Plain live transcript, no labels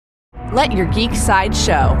Let your geek side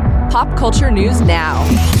show. Pop culture news now.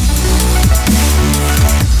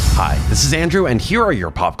 Hi, this is Andrew, and here are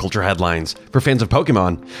your pop culture headlines. For fans of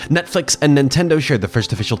Pokemon, Netflix and Nintendo shared the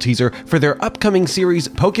first official teaser for their upcoming series,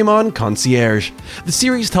 Pokemon Concierge. The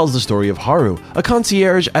series tells the story of Haru, a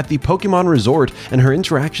concierge at the Pokemon Resort, and her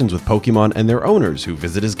interactions with Pokemon and their owners who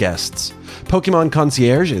visit as guests. Pokemon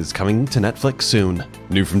Concierge is coming to Netflix soon.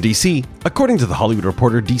 New from DC. According to The Hollywood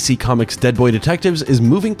Reporter, DC Comics' Dead Boy Detectives is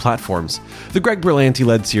moving platforms. The Greg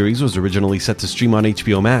Berlanti-led series was originally set to stream on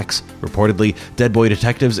HBO Max. Reportedly, Dead Boy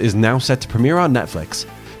Detectives is now set to premiere on Netflix.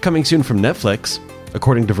 Coming soon from Netflix.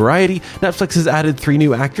 According to Variety, Netflix has added 3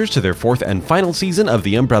 new actors to their 4th and final season of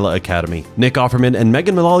The Umbrella Academy. Nick Offerman and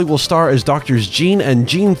Megan Mullally will star as Doctors Jean and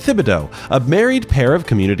Jean Thibodeau, a married pair of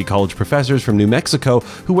community college professors from New Mexico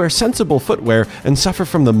who wear sensible footwear and suffer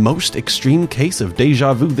from the most extreme case of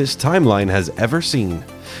deja vu this timeline has ever seen.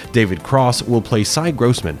 David Cross will play Cy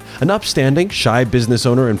Grossman, an upstanding, shy business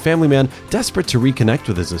owner and family man desperate to reconnect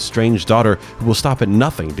with his estranged daughter who will stop at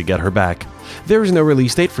nothing to get her back. There is no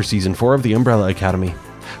release date for Season 4 of The Umbrella Academy.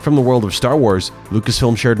 From the world of Star Wars,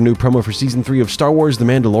 Lucasfilm shared a new promo for Season 3 of Star Wars The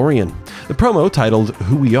Mandalorian. The promo, titled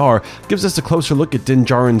Who We Are, gives us a closer look at Din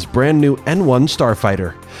Djarin's brand new N1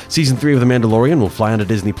 starfighter. Season 3 of The Mandalorian will fly onto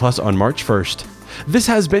Disney Plus on March 1st. This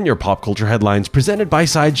has been your Pop Culture Headlines, presented by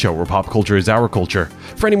Sideshow, where pop culture is our culture.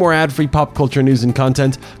 For any more ad-free pop culture news and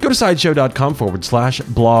content, go to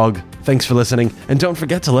sideshow.com/blog. Thanks for listening, and don't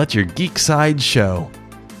forget to let your geek side show.